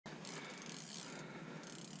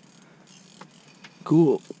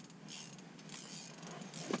cool.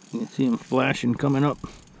 You can see him flashing coming up.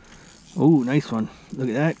 Oh, nice one. Look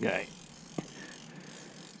at that guy.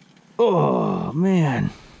 Oh,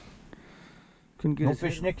 man. Couldn't get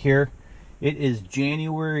Whitefish Nick here. It is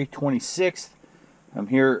January 26th. I'm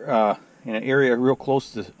here in an area real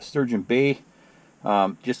close to Sturgeon Bay.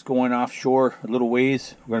 Just going offshore a little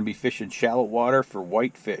ways. We're going to be fishing shallow water for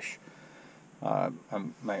whitefish.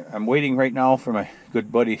 I'm waiting right now for my good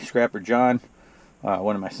buddy Scrapper John,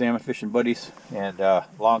 one of my salmon fishing buddies and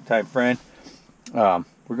longtime friend.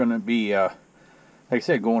 We're going to be, like I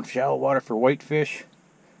said, going shallow water for whitefish.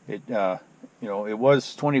 It you know, it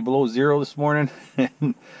was 20 below zero this morning,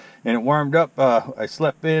 and it warmed up. I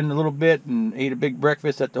slept in a little bit and ate a big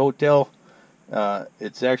breakfast at the hotel.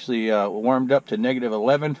 It's actually warmed up to negative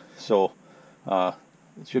 11, so it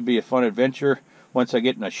should be a fun adventure once I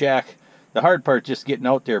get in a shack. The hard part is just getting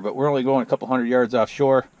out there, but we're only going a couple hundred yards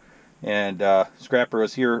offshore, and Scrapper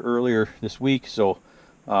was here earlier this week, so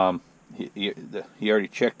he already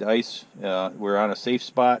checked the ice. We're on a safe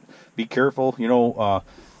spot. Be careful, you know.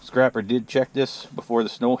 Scrapper did check this before the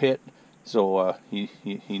snow hit, so he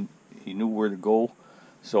knew where to go.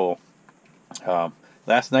 So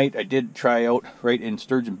last night I did try out right in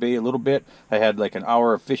Sturgeon Bay a little bit. I had like an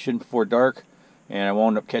hour of fishing before dark, and I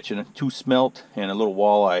wound up catching 2 smelt and a little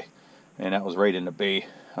walleye, and that was right in the bay.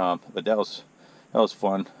 But that was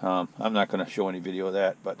fun. I'm not going to show any video of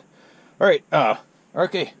that, but all right.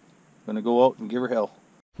 Okay, gonna go out and give her hell.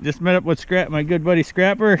 Just met up with my good buddy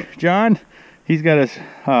Scrapper John. He's got his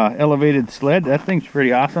elevated sled. That thing's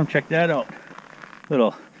pretty awesome. Check that out.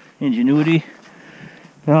 Little ingenuity.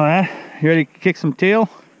 You ready to kick some tail?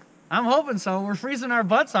 I'm hoping so. We're freezing our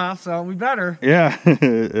butts off, so we better. Yeah,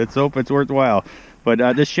 let's hope it's worthwhile.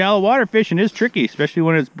 But this shallow water fishing is tricky, especially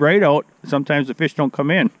when it's bright out. Sometimes the fish don't come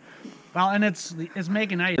in. Well, and it's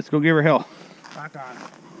making ice. Let's go give her hell. Rock on.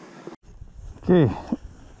 Okay,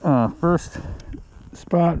 first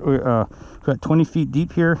spot. We've got 20 feet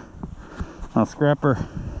deep here. Scrapper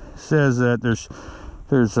says that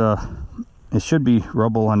it should be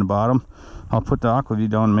rubble on the bottom. I'll put the aqua-vu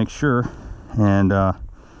down and make sure, and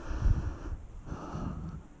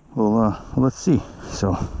let's see.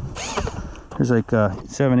 So there's like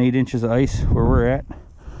 7-8 inches of ice where we're at,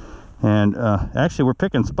 and actually we're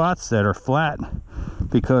picking spots that are flat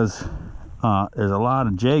because there's a lot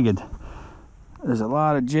of jagged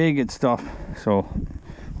stuff, so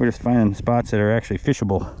we're just finding spots that are actually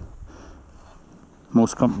fishable.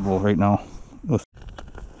 Most comfortable right now.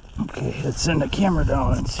 Okay, let's send the camera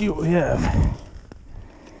down and see what we have.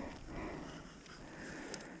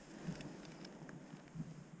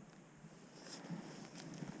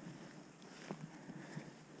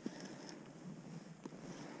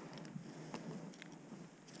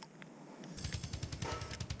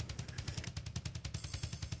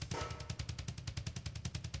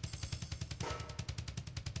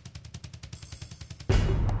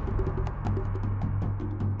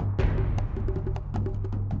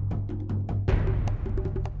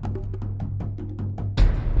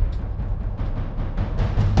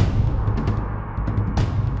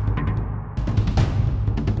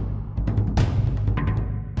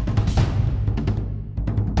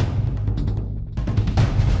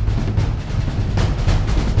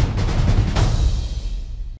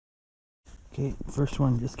 Okay, first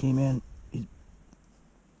one just came in. He's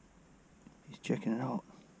checking it out.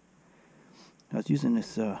 I was using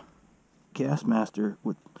this cast master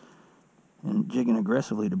and jigging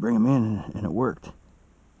aggressively to bring him in, and it worked.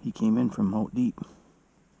 He came in from out deep.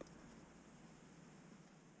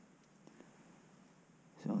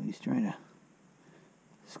 So he's trying to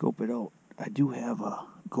scope it out. I do have a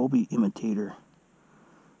goby imitator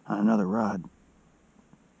on another rod,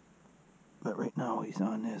 but right now he's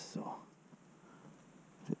on this, so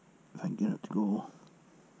if I can get it to go.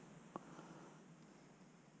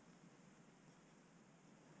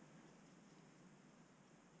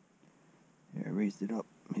 Yeah, I raised it up.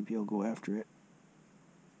 Maybe I'll go after it.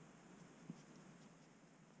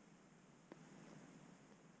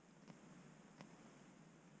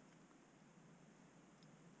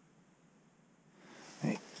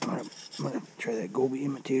 Hey, I'm gonna try that goby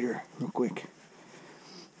imitator real quick.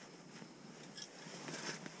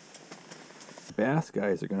 Bass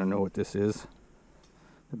guys are gonna know what this is.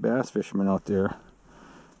 The bass fishermen out there.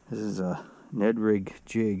 This is a Ned rig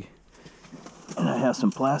jig, and I have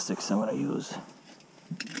some plastics I'm gonna use.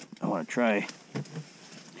 I want to try.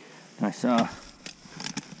 I saw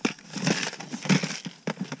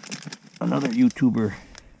another YouTuber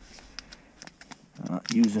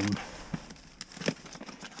using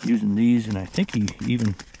these, and I think he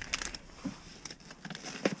even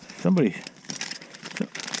somebody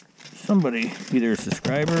Somebody, either a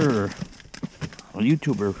subscriber or a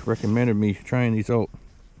YouTuber, recommended me trying these out.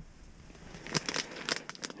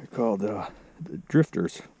 They're called the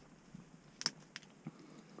drifters.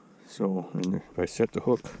 So, and if I set the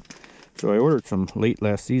hook, so I ordered some late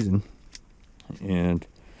last season, and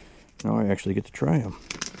now I actually get to try them.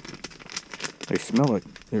 They smell it.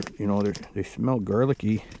 They smell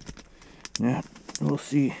garlicky. Yeah, we'll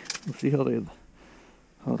see. We'll see how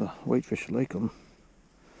the whitefish like them.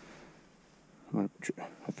 I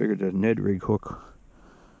figured the Ned rig hook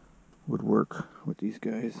would work with these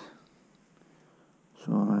guys,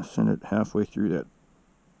 so I'm gonna send it halfway through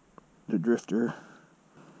the drifter.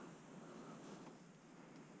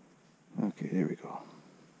 Okay, there we go.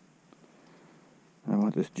 I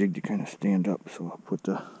want this jig to kind of stand up, so I'll put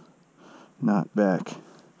the knot back.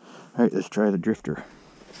 Alright, let's try the drifter.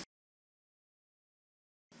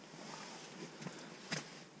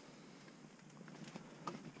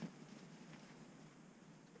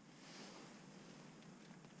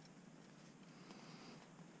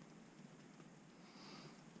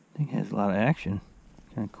 Thing has a lot of action.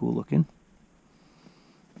 Kind of cool looking.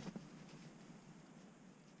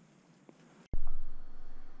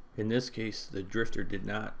 In this case, the drifter did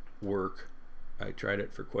not work. I tried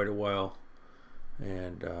it for quite a while,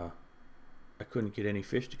 and I couldn't get any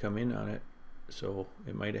fish to come in on it, so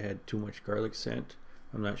it might have had too much garlic scent.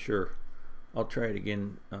 I'm not sure. I'll try it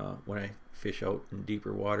again when I fish out in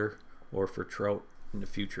deeper water or for trout in the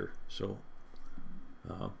future. So,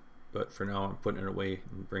 but for now, I'm putting it away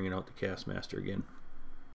and bringing out the Castmaster again.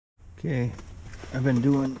 Okay, I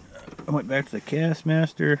went back to the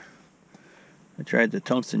Castmaster. I tried the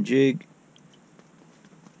tungsten jig.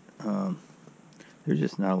 There's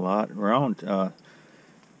just not a lot around. The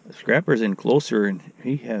Scrapper's in closer, and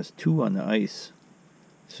he has 2 on the ice.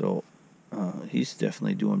 So he's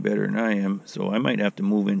definitely doing better than I am. So I might have to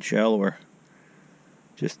move in shallower,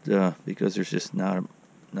 just because there's just not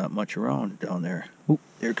much around down there. Oop,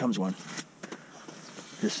 there comes one.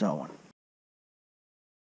 Just saw one.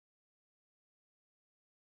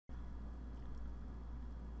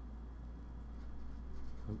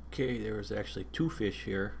 Okay, there was actually 2 fish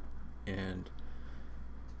here, and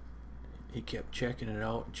he kept checking it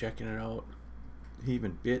out and checking it out. He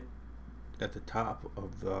even bit at the top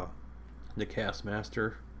of the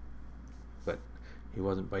Castmaster, but he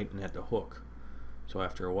wasn't biting at the hook. So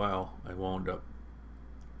after a while, I wound up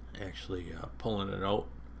actually pulling it out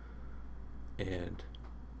and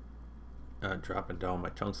dropping down my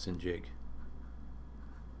tungsten jig.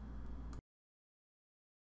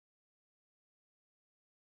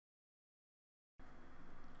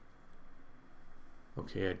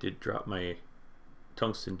 Okay, I did drop my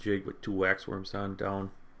tungsten jig with 2 waxworms on down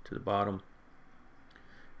to the bottom.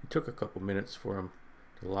 It took a couple minutes for him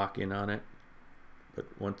to lock in on it, but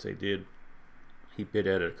once I did, he bit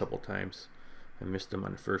at it a couple times. I missed him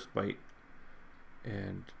on the first bite,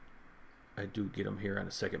 and I do get him here on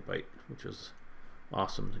the second bite, which was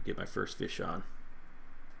awesome to get my first fish on.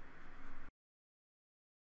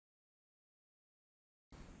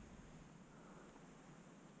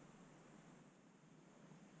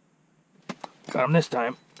 Got him this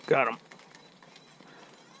time. Got him.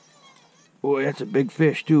 Boy, that's a big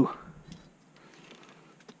fish too.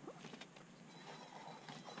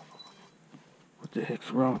 What the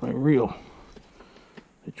heck's wrong with my reel?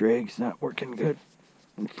 The drag's not working good.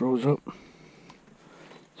 It froze up.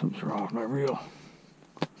 Something's wrong with my reel.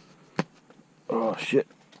 Oh shit.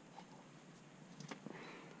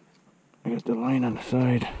 I got the line on the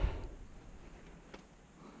side.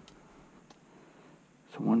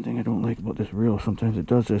 So one thing I don't like about this reel, sometimes it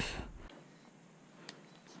does this.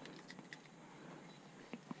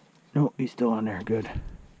 No, he's still on there, good.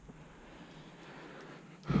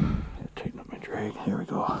 Tighten up my drag, there we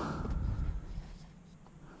go.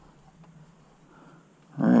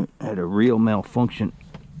 Alright, I had a reel malfunction.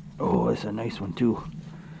 Oh, that's a nice one too.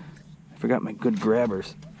 I forgot my good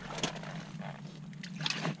grabbers.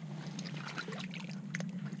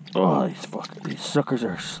 Oh, these suckers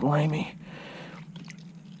are slimy.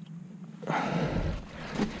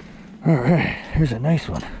 Alright, here's a nice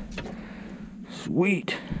one.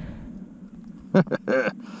 Sweet.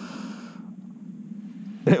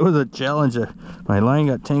 It was a challenge. My line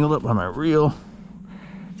got tangled up on my reel.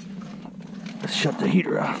 Let's shut the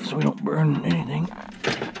heater off so we don't burn anything.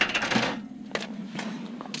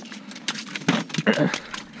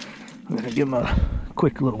 I'm gonna give him a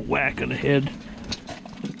quick little whack on the head.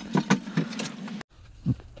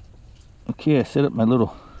 Okay, I set up my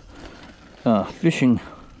little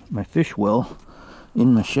my fish well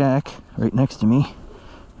in my shack right next to me.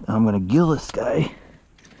 I'm gonna gill this guy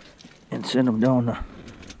and send him down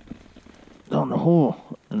down the hole,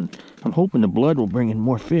 and I'm hoping the blood will bring in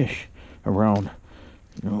more fish around,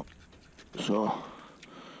 you know. So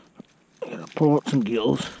I gotta pull out some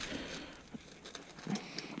gills,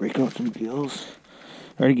 break out some gills.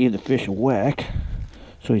 I already gave the fish a whack,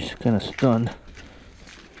 so he's kind of stunned,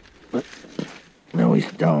 but now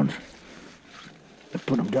he's down. I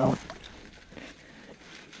put him down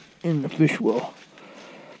in the fish well.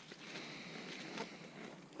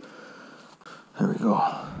 There we go.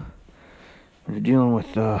 When you're dealing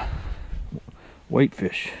with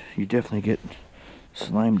whitefish, you definitely get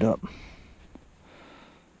slimed up.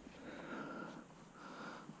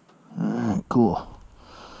 Alright, cool.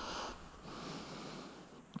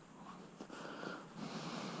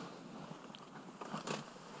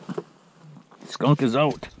 Skunk is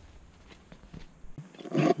out.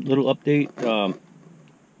 Little update.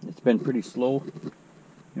 It's been pretty slow.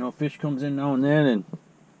 You know, fish comes in now and then and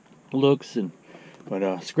looks, and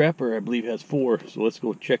but Scrapper I believe has 4. So let's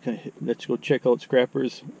go check out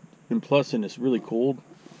Scrappers. And plus, in this really cold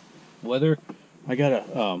weather, I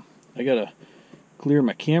gotta clear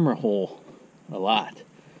my camera hole a lot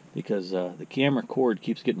because the camera cord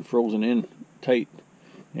keeps getting frozen in tight,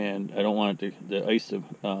 and I don't want it to, the ice to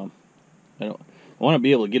I want to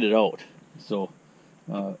be able to get it out. So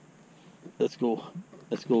let's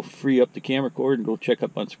go free up the camera cord and go check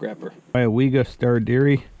up on Scrapper. Aqua-vu Star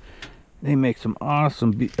Dairy, they make some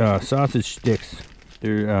awesome sausage sticks.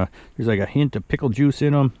 They're there's like a hint of pickle juice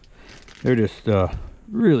in them. They're just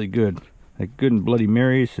really good, like good and Bloody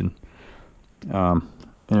Marys. And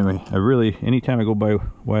anyway, anytime I go by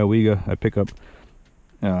Aqua-vu, I pick up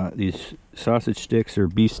these sausage sticks or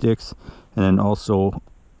beef sticks, and then also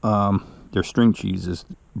their string cheese is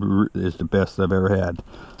the best I've ever had.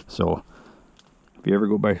 So if you ever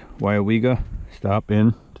go by Whitefish, stop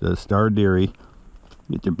in to the Star Dairy,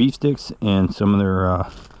 get their beef sticks and some of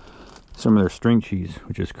their string cheese,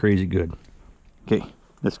 which is crazy good. Okay,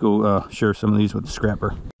 let's go share some of these with the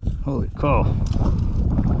Scrapper. Holy cow!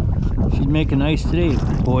 She's making ice today,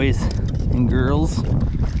 boys and girls.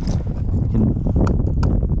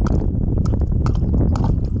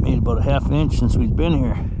 Made about a ½ inch since we've been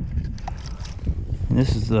here. And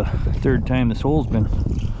this is the 3rd time this hole's been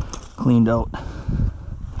cleaned out.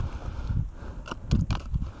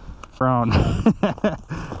 Around.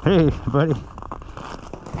 Hey, buddy.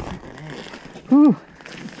 Whew.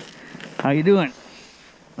 How you doing?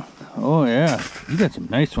 Oh yeah, you got some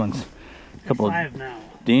nice ones. A couple 5 now.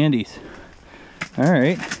 Dandies. All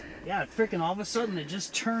right. Yeah, freaking all of a sudden it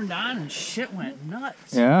just turned on and shit went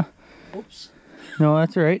nuts. Yeah. Oops. No,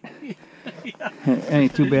 that's all right. Yeah.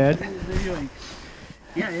 Ain't too bad.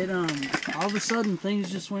 Yeah, it all of a sudden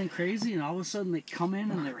things just went crazy, and all of a sudden they come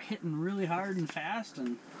in and they're hitting really hard and fast,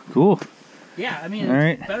 and cool. Yeah, I mean, all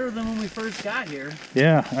it's right. better than when we first got here.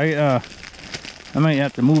 Yeah, I might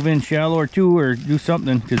have to move in shallower too, or do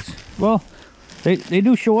something, because well, they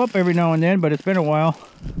do show up every now and then, but it's been a while.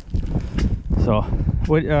 So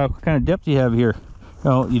what kind of depth do you have here?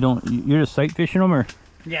 Oh, you're just sight fishing them, or?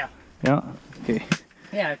 Yeah. Yeah. Okay.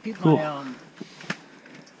 Yeah, I keep cool. my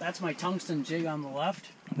that's my tungsten jig on the left.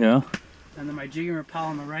 Yeah. And then my jigging repel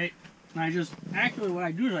on the right. And I just, actually what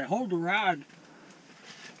I do is I hold the rod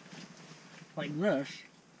like this.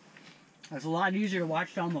 It's a lot easier to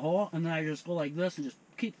watch down the hole, and then I just go like this and just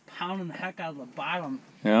keep pounding the heck out of the bottom.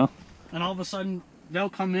 Yeah. And all of a sudden they'll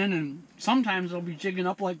come in, and sometimes they'll be jigging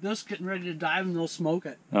up like this, getting ready to dive, and they'll smoke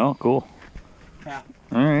it. Oh, cool. Yeah.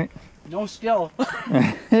 All right. No skill.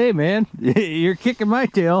 Hey man, you're kicking my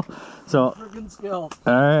tail. So. Freaking skill.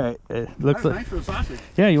 All right. It looks like. Nice for a sausage.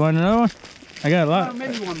 Yeah, you want another one? I got a lot.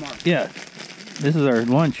 Maybe one more. Yeah. This is our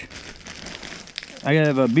lunch. I gotta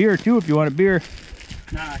have a beer too if you want a beer.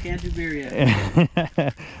 Nah, I can't do beer yet.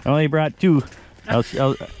 I only brought 2. I'll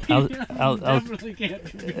definitely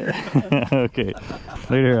can't do beer. Okay.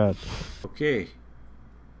 Later on. Okay.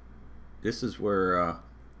 This is where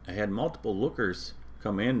I had multiple lookers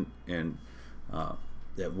come in and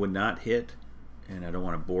that would not hit, and I don't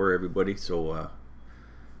want to bore everybody, so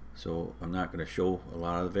I'm not going to show a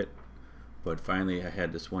lot of it. But finally I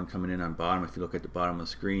had this one coming in on bottom. If you look at the bottom of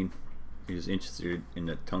the screen, he was interested in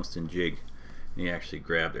the tungsten jig, and he actually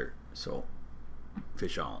grabbed her. So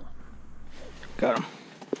fish on. Got him.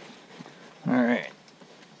 All right.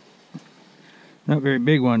 Not very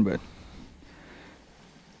big one, but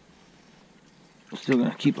still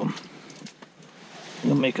gonna keep them.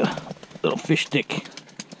 We'll make a little fish stick.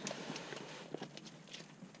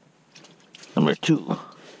 Number 2.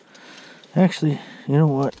 Actually, you know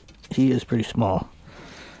what? He is pretty small.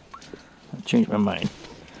 I changed my mind.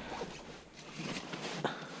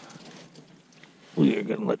 We are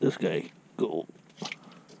gonna let this guy go.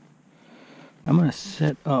 I'm gonna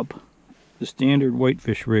set up the standard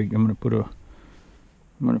whitefish rig. I'm gonna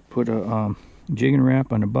put a jigging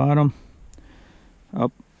wrap on the bottom,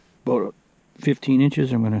 up about 15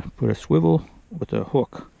 inches. I'm gonna put a swivel with a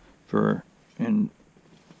hook for, and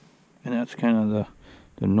that's kind of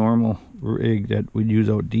the normal rig that we'd use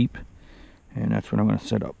out deep, and that's what I'm gonna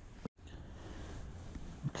set up.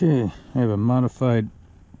 Okay, I have a modified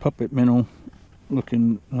puppet minnow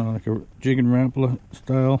looking like a jigging rapala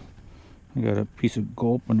style. I got a piece of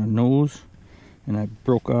gulp on the nose, and I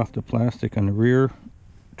broke off the plastic on the rear,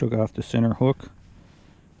 took off the center hook,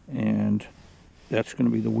 and that's going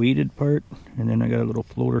to be the weighted part. And then I got a little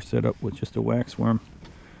floater set up with just a wax worm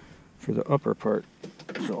for the upper part.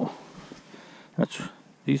 So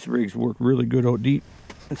these rigs work really good out deep.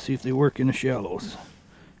 Let's see if they work in the shallows.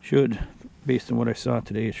 Should, based on what I saw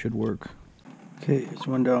today, it should work. Okay, there's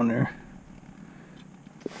one down there.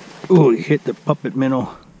 Oh, he hit the puppet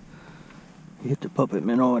minnow. He hit the puppet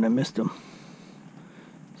minnow and I missed him.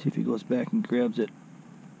 See if he goes back and grabs it.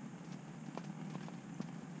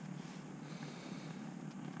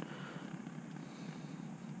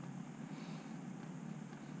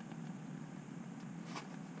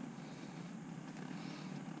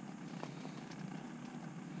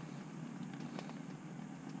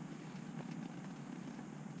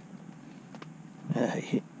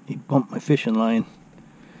 He bumped my fishing line.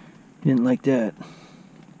 Didn't like that.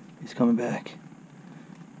 He's coming back.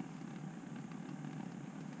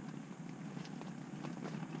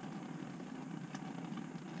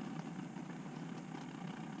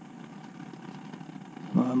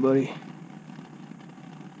 Come on, buddy.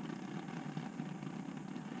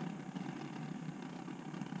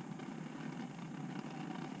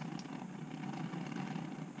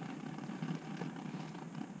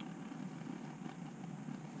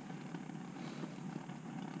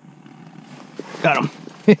 Got him.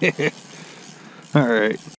 All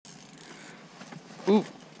right. Ooh,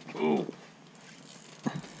 ooh.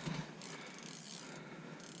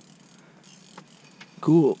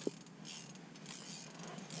 Cool.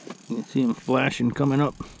 You can see him flashing coming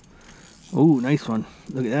up. Oh, nice one.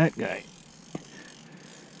 Look at that guy.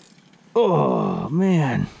 Oh,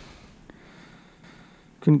 man.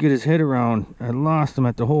 Couldn't get his head around. I lost him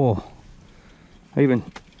at the hole. I even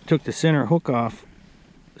took the center hook off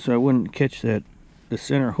so I wouldn't catch the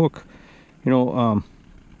center hook. You know,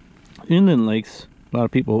 inland lakes, a lot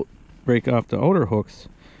of people break off the outer hooks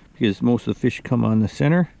because most of the fish come on the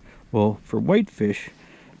center. Well, for whitefish,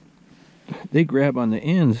 they grab on the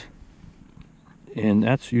ends, and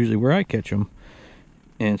that's usually where I catch them.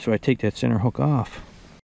 And so I take that center hook off.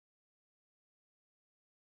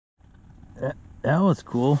 That was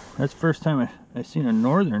cool. That's the first time I seen a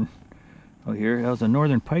northern out here. That was a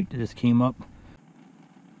northern pike that just came up.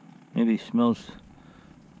 Maybe he smells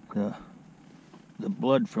the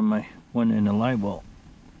blood from my one in the live well.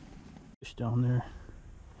 Fish down there.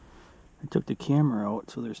 I took the camera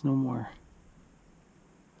out, so there's no more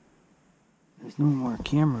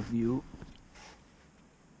camera view.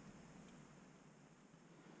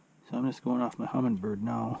 So I'm just going off my hummingbird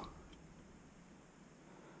now.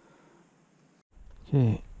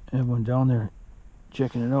 Okay, I have one down there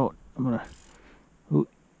checking it out. I'm gonna, ooh,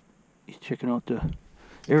 he's checking out the,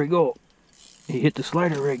 there we go. He hit the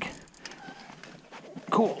slider rig.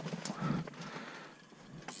 Cool.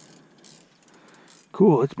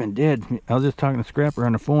 Cool, it's been dead. I was just talking to Scrapper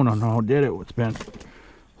on the phone on how dead it's been.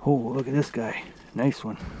 Oh, look at this guy. Nice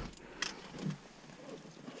one.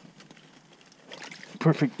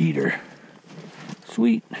 Perfect eater.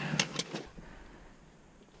 Sweet.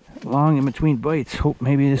 Long in between bites. Hope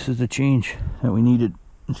maybe this is the change that we needed.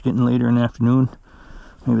 It's getting later in the afternoon.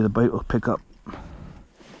 Maybe the bite will pick up.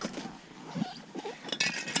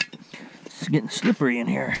 It's getting slippery in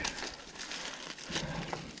here.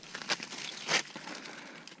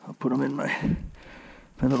 I'll put them in my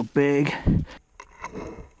little bag.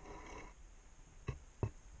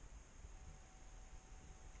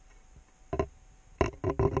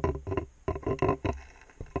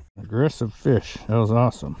 Aggressive fish. That was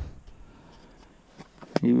awesome.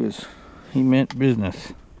 He meant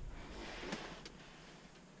business.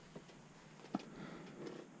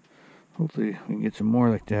 Hopefully we can get some more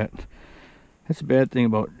like that. That's a bad thing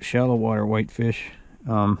about shallow water whitefish.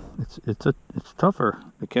 It's tougher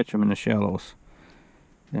to catch them in the shallows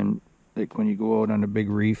than like when you go out on a big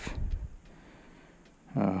reef.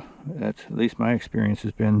 That's at least my experience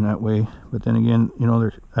has been that way. But then again, you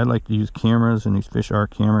know, I like to use cameras, and these fish are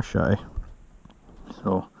camera shy.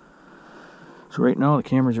 So right now the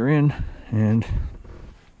cameras are in, and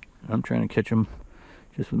I'm trying to catch them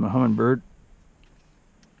just with my hummingbird,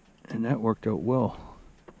 and that worked out well.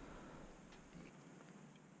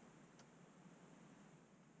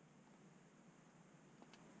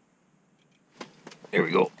 There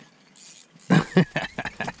we go.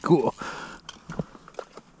 Cool.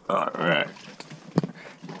 Alright.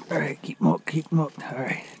 Alright, keep them hooked, keep them hooked.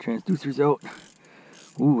 Alright, transducer's out.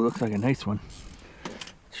 Ooh, looks like a nice one.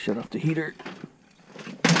 Shut off the heater.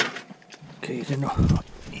 Okay, so no.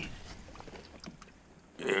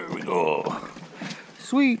 There we go.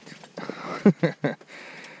 Sweet.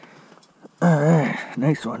 Alright,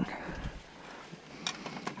 nice one.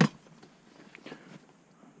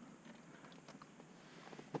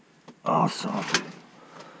 Awesome.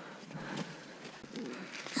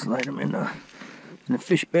 Slide them in the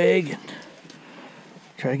fish bag and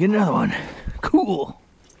try to get another one. Cool.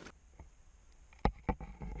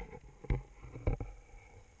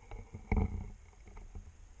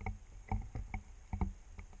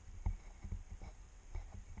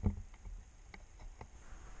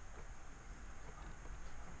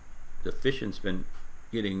 The fishing's been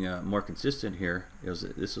getting more consistent here.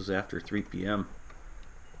 This was after 3 p.m.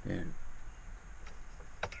 and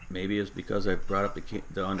maybe it's because I brought up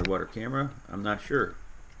the underwater camera. I'm not sure.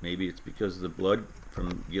 Maybe it's because of the blood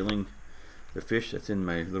from gilling the fish that's in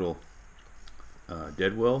my little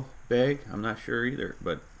dead well bag. I'm not sure either,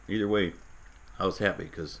 but either way, I was happy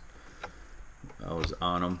because I was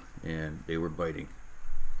on them and they were biting.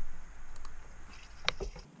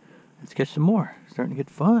 Let's catch some more. It's starting to get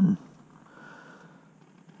fun.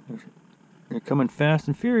 They're coming fast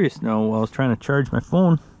and furious now. While I was trying to charge my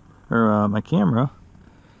phone or my camera,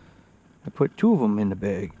 I put 2 of them in the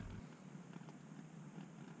bag.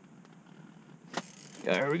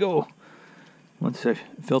 There we go. Once I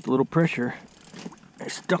felt a little pressure, I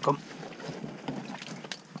stuck them.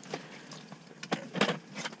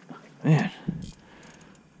 Man,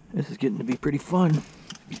 this is getting to be pretty fun.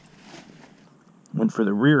 Went for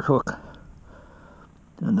the rear hook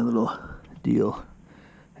on the little deal.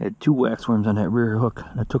 I had 2 wax worms on that rear hook.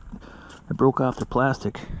 And I broke off the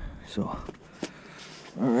plastic. So,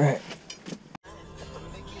 all right.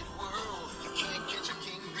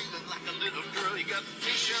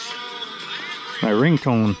 My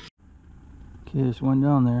ringtone. Okay, there's one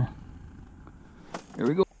down there. There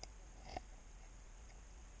we go.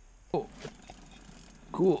 Oh,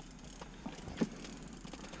 cool.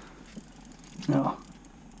 Now,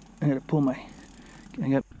 I gotta pull my.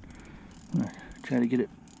 Try to get it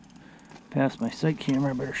past my sight camera.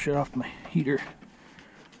 I better shut off my heater.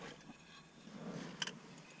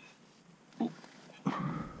 Oop.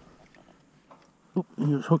 Oop, it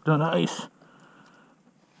was hooked on ice.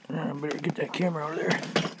 I better get that camera out of there.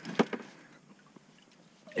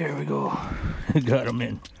 There we go. Got him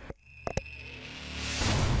in.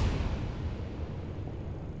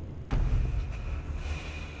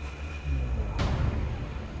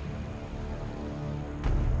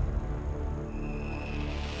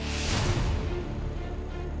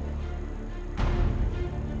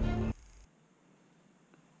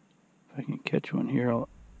 If I can catch one here, I'll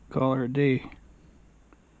call her a day.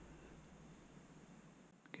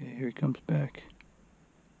 Okay, here he comes back.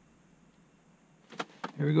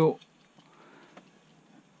 Here we go.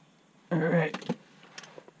 Alright.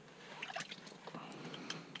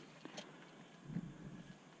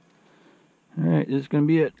 Alright, this is going to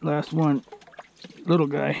be it. Last one. Little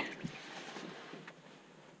guy.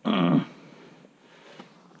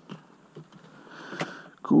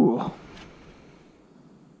 Cool.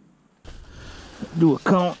 Do a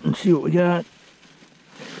count and see what we got.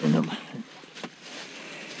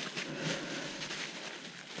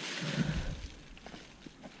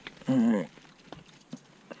 Alright.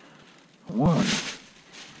 1,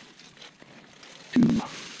 2,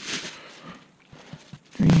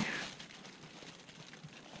 3,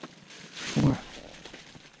 4,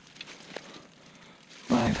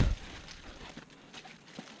 5,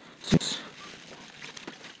 6,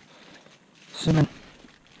 7,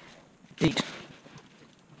 8.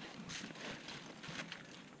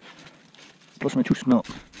 Plus my 2 smelt.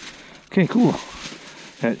 Okay, cool.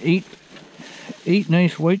 Got 8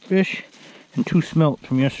 nice whitefish and 2 smelt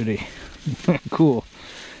from yesterday. Cool.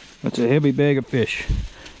 That's a heavy bag of fish.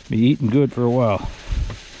 Be eating good for a while.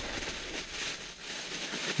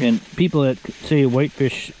 And people that say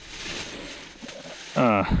whitefish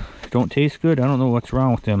don't taste good, I don't know what's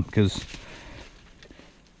wrong with them, because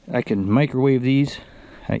I can microwave these.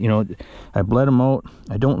 I bled them out.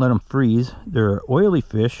 I don't let them freeze. They're oily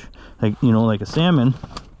fish, like a salmon,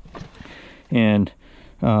 and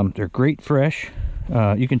they're great fresh.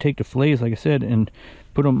 You can take the fillets, like I said, and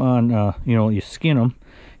put them on. You skin them,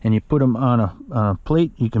 and you put them on a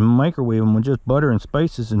plate. You can microwave them with just butter and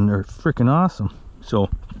spices, and they're freaking awesome. So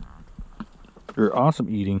they're awesome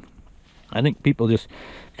eating. I think people just,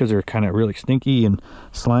 because they're kind of really stinky and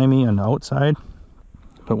slimy on the outside,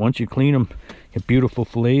 but once you clean them, get beautiful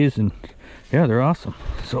fillets, and yeah, they're awesome.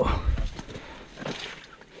 So,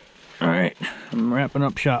 all right, I'm wrapping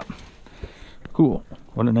up shop. Cool.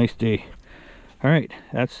 What a nice day. All right,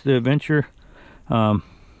 that's the adventure. Well,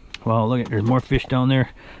 look, there's more fish down there.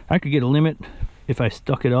 I could get a limit if I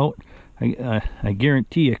stuck it out. I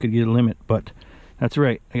guarantee I could get a limit, but that's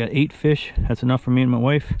right. I got 8 fish. That's enough for me and my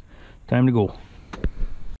wife. Time to go.